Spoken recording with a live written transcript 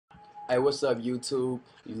Hey, what's up, YouTube?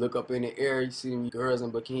 You look up in the air, you see them girls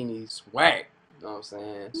in bikinis, swag. You know what I'm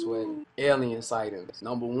saying? Sweating. Alien sightings.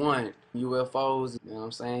 Number one, UFOs. You know what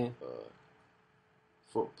I'm saying?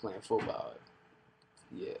 Playing football.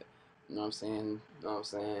 Yeah. You know what I'm saying? You know what I'm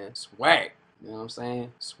saying? Swag. You know what I'm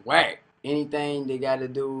saying? Swag. Anything they got to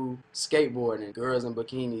do, skateboarding, girls in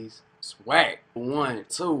bikinis, swag. 1,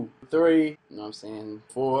 2, 3. You know what I'm saying?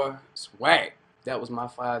 4, swag. That was my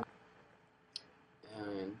 5.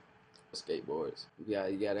 And skateboards.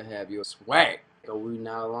 You gotta have your swag. Are we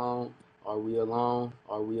not alone? Are we alone?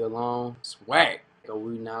 Are we alone? Swag. Are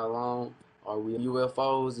we not alone? Are we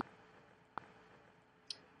UFOs?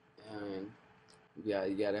 And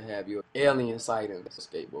you gotta have your alien sightings.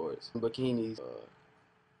 Skateboards, bikinis,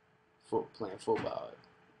 playing football.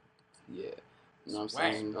 Yeah. You know what I'm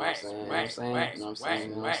saying? You know what I'm saying? You know what I'm saying? You know what I'm saying?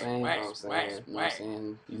 You know what I'm saying? You know what I'm saying? You know what I'm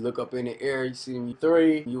saying? You look up in the air, you see them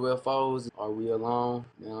 3 UFOs. Are we alone?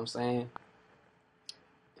 You know what I'm saying?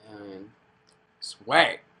 And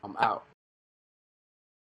swag. I'm out.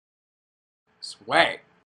 Swag.